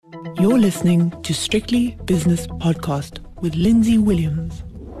You're listening to Strictly Business Podcast with Lindsay Williams.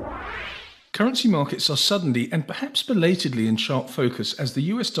 Currency markets are suddenly and perhaps belatedly in sharp focus as the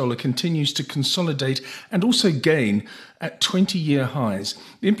US dollar continues to consolidate and also gain at 20-year highs.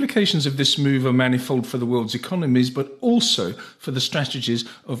 The implications of this move are manifold for the world's economies, but also for the strategies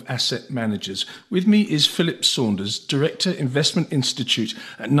of asset managers. With me is Philip Saunders, Director, Investment Institute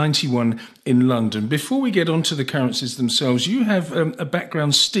at 91 in London. Before we get on to the currencies themselves, you have a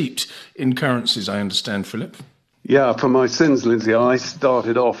background steeped in currencies, I understand, Philip. Yeah, for my sins, Lindsay, I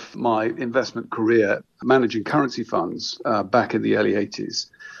started off my investment career managing currency funds back in the early 80s.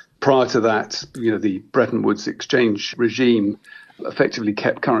 Prior to that, the Bretton Woods exchange regime effectively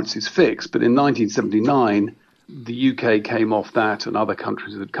kept currencies fixed. But in 1979, the UK came off that and other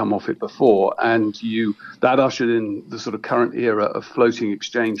countries had come off it before. And that ushered in the sort of current era of floating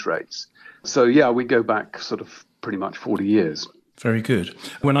exchange rates. So, yeah, we go back sort of pretty much 40 years. Very good.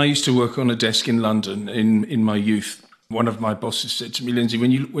 When I used to work on a desk in London in my youth, one of my bosses said to me, Lindsay,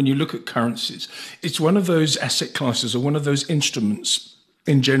 when you look at currencies, it's one of those asset classes or one of those instruments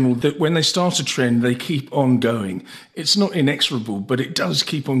in general that when they start a trend, they keep on going. It's not inexorable, but it does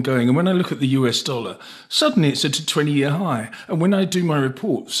keep on going. And when I look at the US dollar, suddenly it's at a 20-year high. And when I do my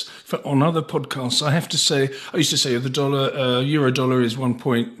reports on other podcasts, I used to say the euro dollar is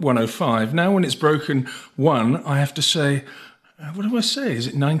 1.105. Now when it's broken one, I have to say, what do I say? Is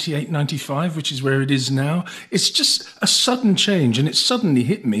it 98, 95, which is where it is now? It's just a sudden change, and it suddenly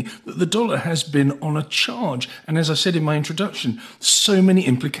hit me that the dollar has been on a charge. And as I said in my introduction, so many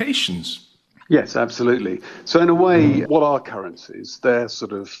implications. Yes, absolutely. So in a way, what are currencies? They're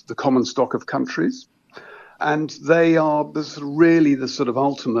sort of the common stock of countries. And they are really the sort of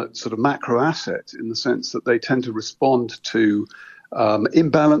ultimate sort of macro asset in the sense that they tend to respond to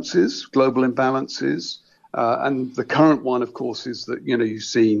imbalances, global imbalances. And the current one, of course, is that, you've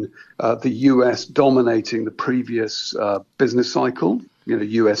seen the US dominating the previous business cycle,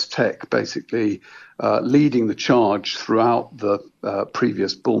 US tech basically leading the charge throughout the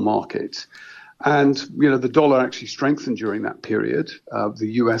previous bull market. And, the dollar actually strengthened during that period.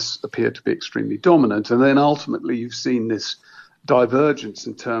 The US appeared to be extremely dominant. And then ultimately you've seen this divergence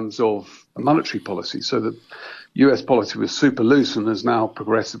in terms of monetary policy. So that US policy was super loose and has now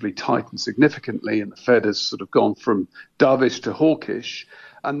progressively tightened significantly, and the Fed has sort of gone from dovish to hawkish.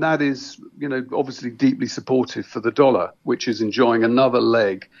 And that is, obviously deeply supportive for the dollar, which is enjoying another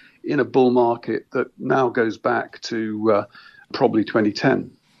leg in a bull market that now goes back to probably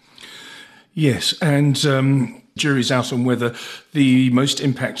 2010. Yes, and jury's out on whether the most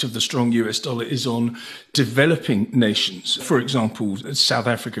impact of the strong US dollar is on developing nations, for example, South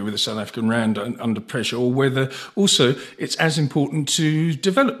Africa with the South African rand under pressure, or whether also it's as important to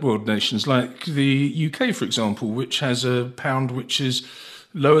developed world nations like the UK, for example, which has a pound which is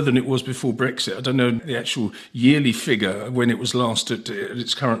lower than it was before Brexit. I don't know the actual yearly figure when it was last at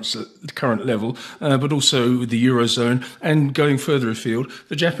its current level, but also the Eurozone. And going further afield,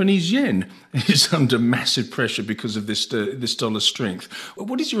 the Japanese yen is under massive pressure because of this dollar strength.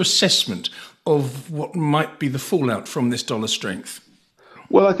 What is your assessment of what might be the fallout from this dollar strength?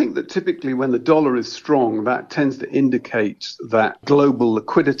 Well, I think that typically when the dollar is strong, that tends to indicate that global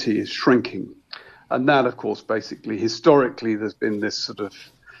liquidity is shrinking. And that, of course, basically, historically, there's been this sort of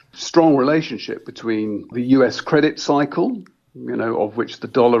strong relationship between the US credit cycle, of which the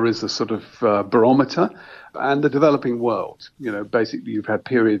dollar is a sort of barometer, and the developing world. Basically, you've had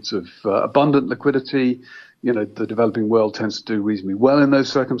periods of abundant liquidity. The developing world tends to do reasonably well in those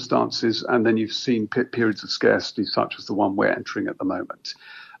circumstances. And then you've seen periods of scarcity, such as the one we're entering at the moment.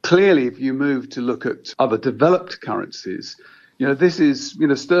 Clearly, if you move to look at other developed currencies, this is,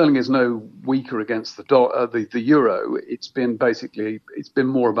 sterling is no weaker against the euro. It's been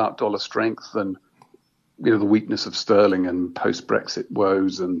more about dollar strength than, the weakness of sterling and post-Brexit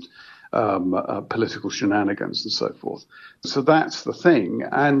woes and political shenanigans and so forth. So that's the thing.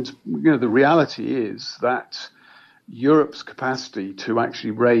 And, the reality is that Europe's capacity to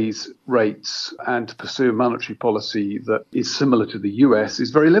actually raise rates and to pursue a monetary policy that is similar to the US is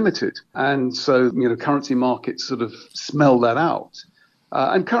very limited. And so, currency markets sort of smell that out.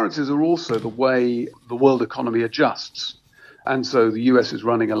 And currencies are also the way the world economy adjusts. And so the US is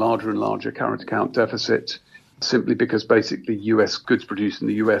running a larger and larger current account deficit simply because basically US goods produced in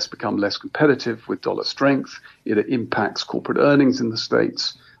the US become less competitive with dollar strength. It impacts corporate earnings in the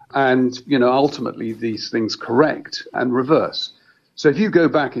States. And, ultimately these things correct and reverse. So if you go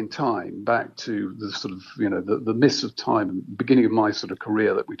back in time, back to the sort of, the mists of time, beginning of my sort of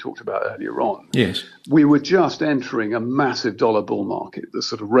career that we talked about earlier on, yes, we were just entering a massive dollar bull market, the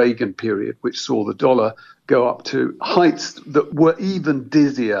sort of Reagan period, which saw the dollar go up to heights that were even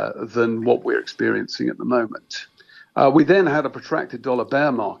dizzier than what we're experiencing at the moment. We then had a protracted dollar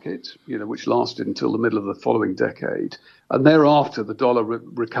bear market, which lasted until the middle of the following decade. And thereafter, the dollar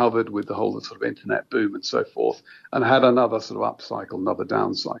recovered with the whole sort of internet boom and so forth, and had another sort of up cycle, another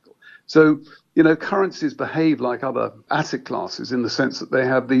down cycle. So, currencies behave like other asset classes in the sense that they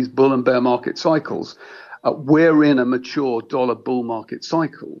have these bull and bear market cycles. We're in a mature dollar bull market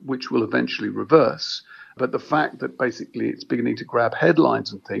cycle, which will eventually reverse. But the fact that basically it's beginning to grab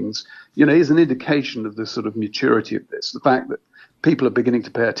headlines and things, is an indication of the sort of maturity of this. The fact that people are beginning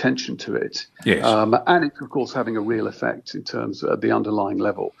to pay attention to it. Yes. And it's, of course, having a real effect in terms of the underlying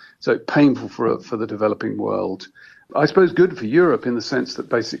level. So painful for the developing world. I suppose good for Europe in the sense that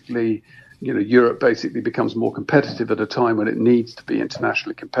basically, Europe basically becomes more competitive at a time when it needs to be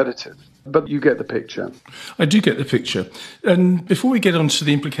internationally competitive. But you get the picture. I do get the picture. And before we get on to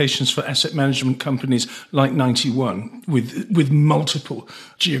the implications for asset management companies like 91 with multiple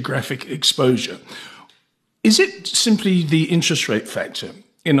geographic exposure, is it simply the interest rate factor?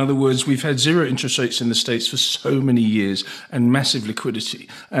 In other words, we've had zero interest rates in the States for so many years and massive liquidity.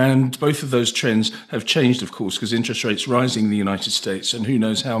 And both of those trends have changed, of course, because interest rates rising in the United States, and who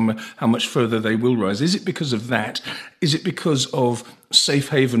knows how much further they will rise. Is it because of that? Is it because of safe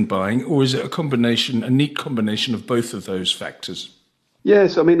haven buying? Or is it a neat combination of both of those factors?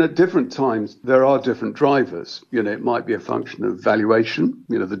 Yes, I mean, at different times, there are different drivers. It might be a function of valuation.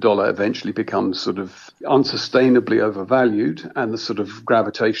 The dollar eventually becomes sort of unsustainably overvalued and the sort of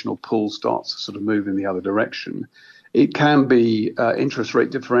gravitational pull starts to sort of move in the other direction. It can be interest rate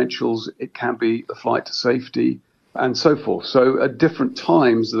differentials. It can be the flight to safety and so forth. So at different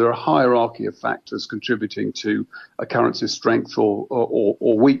times, there are a hierarchy of factors contributing to a currency's strength or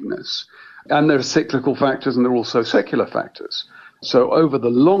weakness. And there are cyclical factors and there are also secular factors. So over the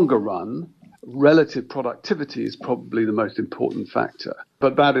longer run, relative productivity is probably the most important factor.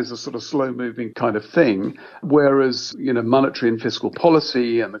 But that is a sort of slow-moving kind of thing, whereas, monetary and fiscal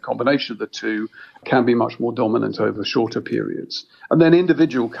policy and the combination of the two can be much more dominant over shorter periods. And then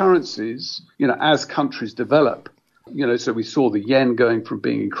individual currencies, as countries develop, so we saw the yen going from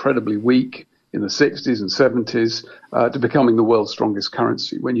being incredibly weak in the 60s and 70s to becoming the world's strongest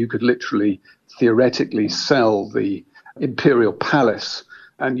currency, when you could literally theoretically sell the imperial palace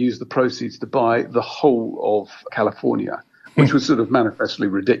and use the proceeds to buy the whole of California, which was sort of manifestly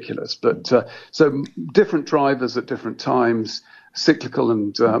ridiculous. But so different drivers at different times, cyclical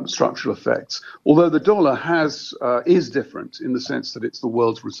and structural effects. Although the dollar is different in the sense that it's the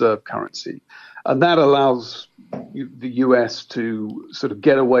world's reserve currency. And that allows the US to sort of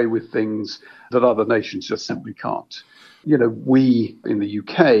get away with things that other nations just simply can't. We in the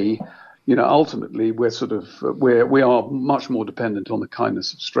UK, ultimately, we are much more dependent on the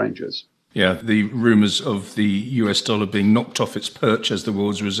kindness of strangers. Yeah, the rumours of the US dollar being knocked off its perch as the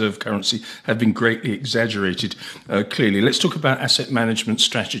world's reserve currency have been greatly exaggerated, clearly. Let's talk about asset management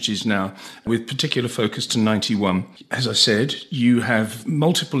strategies now, with particular focus to 91. As I said, you have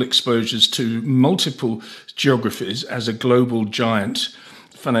multiple exposures to multiple geographies as a global giant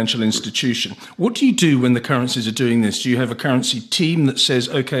financial institution. What do you do when the currencies are doing this? Do you have a currency team that says,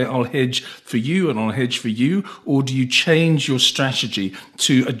 okay, I'll hedge for you and I'll hedge for you? Or do you change your strategy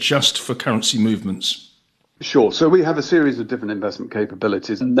to adjust for currency movements? Sure. So we have a series of different investment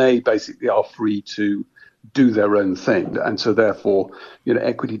capabilities, and they basically are free to do their own thing. And so therefore,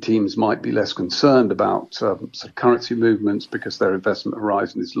 equity teams might be less concerned about sort of currency movements because their investment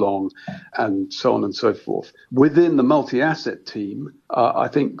horizon is long and so on and so forth. Within the multi-asset team, I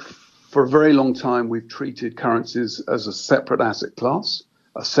think for a very long time, we've treated currencies as a separate asset class,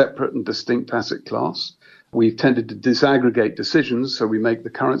 a separate and distinct asset class. We've tended to disaggregate decisions. So we make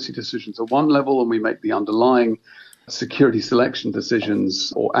the currency decisions at one level and we make the underlying security selection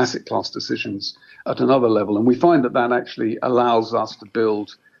decisions or asset class decisions at another level. And we find that actually allows us to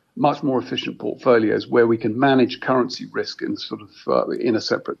build much more efficient portfolios where we can manage currency risk in sort of in a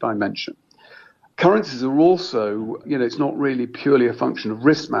separate dimension. Currencies are also, it's not really purely a function of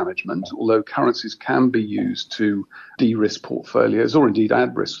risk management, although currencies can be used to de-risk portfolios or indeed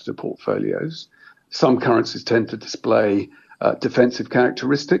add risk to portfolios. Some currencies tend to display defensive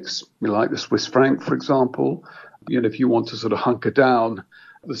characteristics, like the Swiss franc, for example. If you want to sort of hunker down,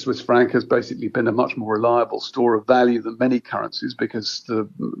 the Swiss franc has basically been a much more reliable store of value than many currencies because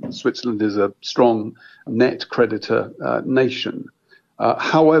Switzerland is a strong net creditor nation.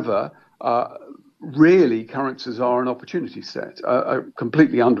 However, really currencies are an opportunity set, a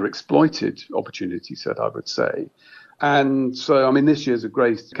completely underexploited opportunity set, I would say. And so, I mean, this year's a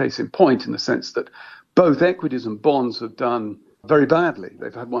great case in point in the sense that both equities and bonds have done very badly.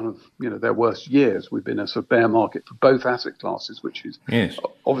 They've had one of their worst years. We've been in a sort of bear market for both asset classes, which is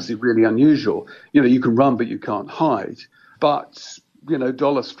obviously really unusual. You can run, but you can't hide. But,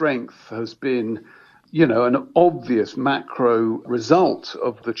 dollar strength has been an obvious macro result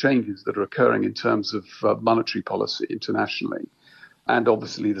of the changes that are occurring in terms of monetary policy internationally. And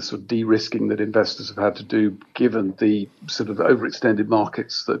obviously the sort of de-risking that investors have had to do given the sort of overextended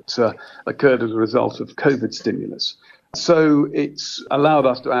markets that occurred as a result of COVID stimulus. So it's allowed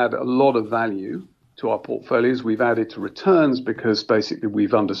us to add a lot of value to our portfolios. We've added to returns because basically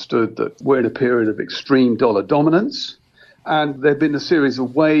we've understood that we're in a period of extreme dollar dominance. And there have been a series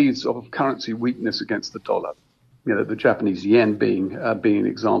of waves of currency weakness against the dollar. The Japanese yen being an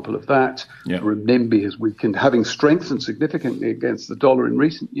example of that. Yeah. The renminbi has weakened, having strengthened significantly against the dollar in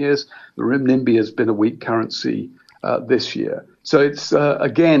recent years. The renminbi has been a weak currency this year. So it's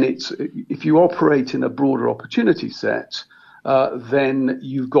if you operate in a broader opportunity set, then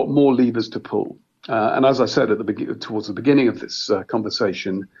you've got more levers to pull. And as I said towards the beginning of this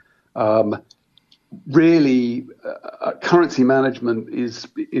conversation, really, currency management is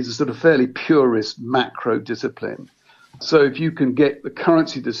a sort of fairly purist macro discipline. So if you can get the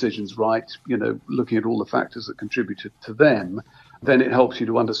currency decisions right, looking at all the factors that contributed to them, then it helps you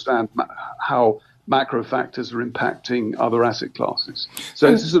to understand how macro factors are impacting other asset classes.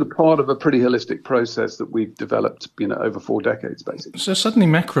 So it's sort of part of a pretty holistic process that we've developed, over 4 decades, basically. So suddenly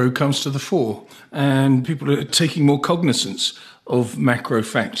macro comes to the fore and people are taking more cognizance of macro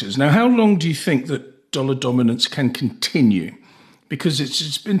factors. Now, how long do you think that dollar dominance can continue? Because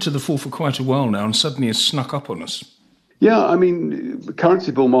it's been to the fore for quite a while now and suddenly it's snuck up on us. Yeah, I mean,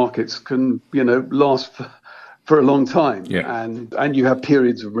 currency bull markets can, last for a long time. Yeah. And you have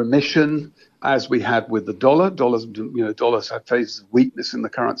periods of remission, as we had with the dollar. Dollars had phases of weakness in the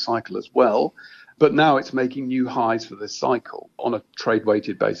current cycle as well. But now it's making new highs for this cycle on a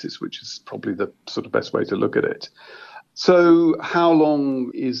trade-weighted basis, which is probably the sort of best way to look at it. So how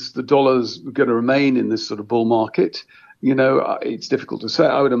long is the dollars going to remain in this sort of bull market? It's difficult to say.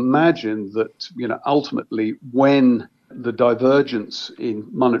 I would imagine that, ultimately when the divergence in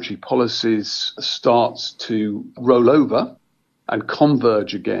monetary policies starts to roll over and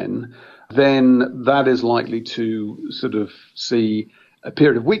converge again, then that is likely to sort of see a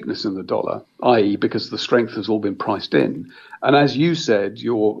period of weakness in the dollar, i.e. because the strength has all been priced in. And as you said,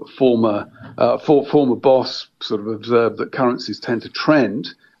 your former boss sort of observed that currencies tend to trend.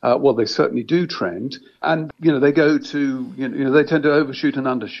 Well, they certainly do trend. And, they go to, they tend to overshoot and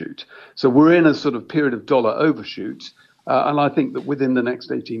undershoot. So we're in a sort of period of dollar overshoot. And I think that within the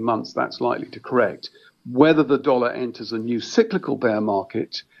next 18 months, that's likely to correct. Whether the dollar enters a new cyclical bear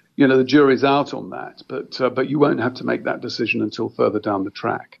market, the jury's out on that, but you won't have to make that decision until further down the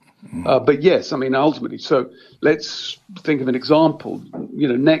track. But yes, I mean, ultimately, so let's think of an example.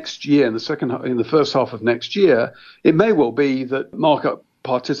 Next year, in the first half of next year, it may well be that market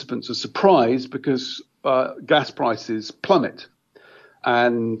participants are surprised because gas prices plummet.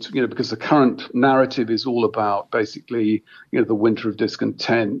 And, because the current narrative is all about basically, the winter of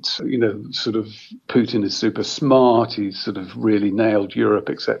discontent, sort of Putin is super smart. He's sort of really nailed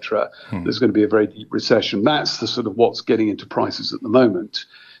Europe, etc. There's going to be a very deep recession. That's the sort of what's getting into prices at the moment.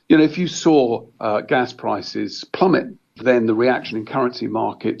 If you saw gas prices plummet, then the reaction in currency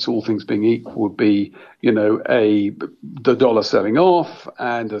markets, all things being equal, would be, the dollar selling off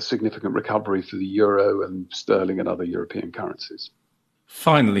and a significant recovery for the euro and sterling and other European currencies.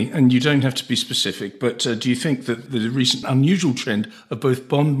 Finally, and you don't have to be specific, but do you think that the recent unusual trend of both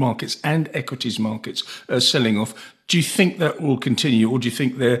bond markets and equities markets selling off, do you think that will continue, or do you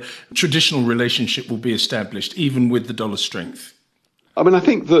think their traditional relationship will be established even with the dollar strength? I mean, I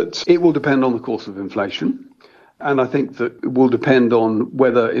think that it will depend on the course of inflation. And I think that it will depend on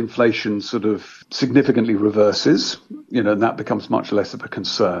whether inflation sort of significantly reverses, and that becomes much less of a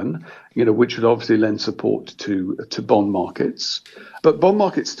concern, which would obviously lend support to bond markets. But bond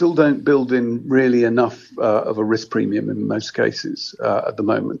markets still don't build in really enough of a risk premium in most cases at the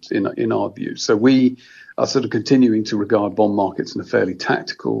moment, in our view. So we are sort of continuing to regard bond markets in a fairly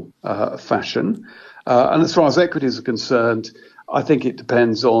tactical fashion. And as far as equities are concerned, I think it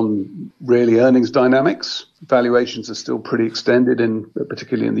depends on really earnings dynamics. Valuations are still pretty extended,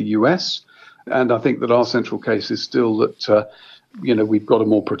 particularly in the US. And I think that our central case is still that, we've got a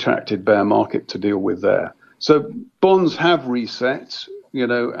more protracted bear market to deal with there. So bonds have reset,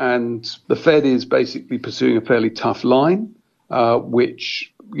 and the Fed is basically pursuing a fairly tough line,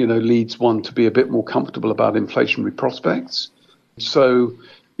 which leads one to be a bit more comfortable about inflationary prospects. So,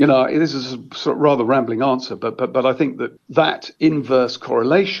 this is a sort of rather rambling answer, but I think that inverse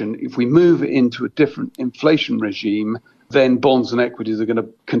correlation, if we move into a different inflation regime, then bonds and equities are going to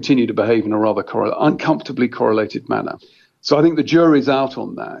continue to behave in a rather uncomfortably correlated manner. So I think the jury's out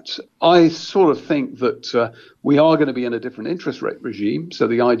on that. I sort of think that we are going to be in a different interest rate regime. So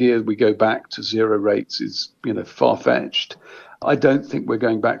the idea we go back to zero rates is, far-fetched. I don't think we're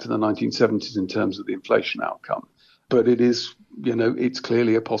going back to the 1970s in terms of the inflation outcome. But it is, it's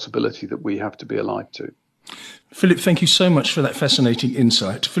clearly a possibility that we have to be alive to. Philip, thank you so much for that fascinating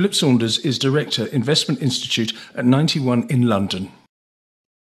insight. Philip Saunders is Director, Investment Institute at 91 in London.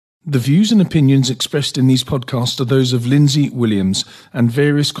 The views and opinions expressed in these podcasts are those of Lindsay Williams and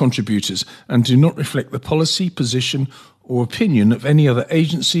various contributors and do not reflect the policy, position or opinion of any other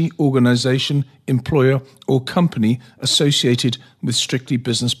agency, organisation, employer or company associated with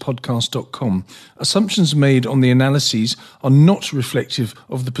strictlybusinesspodcast.com. Assumptions made on the analyses are not reflective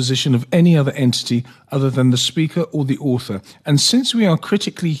of the position of any other entity other than the speaker or the author. And since we are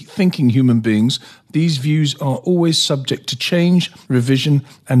critically thinking human beings, these views are always subject to change, revision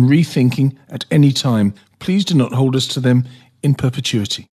and rethinking at any time. Please do not hold us to them in perpetuity.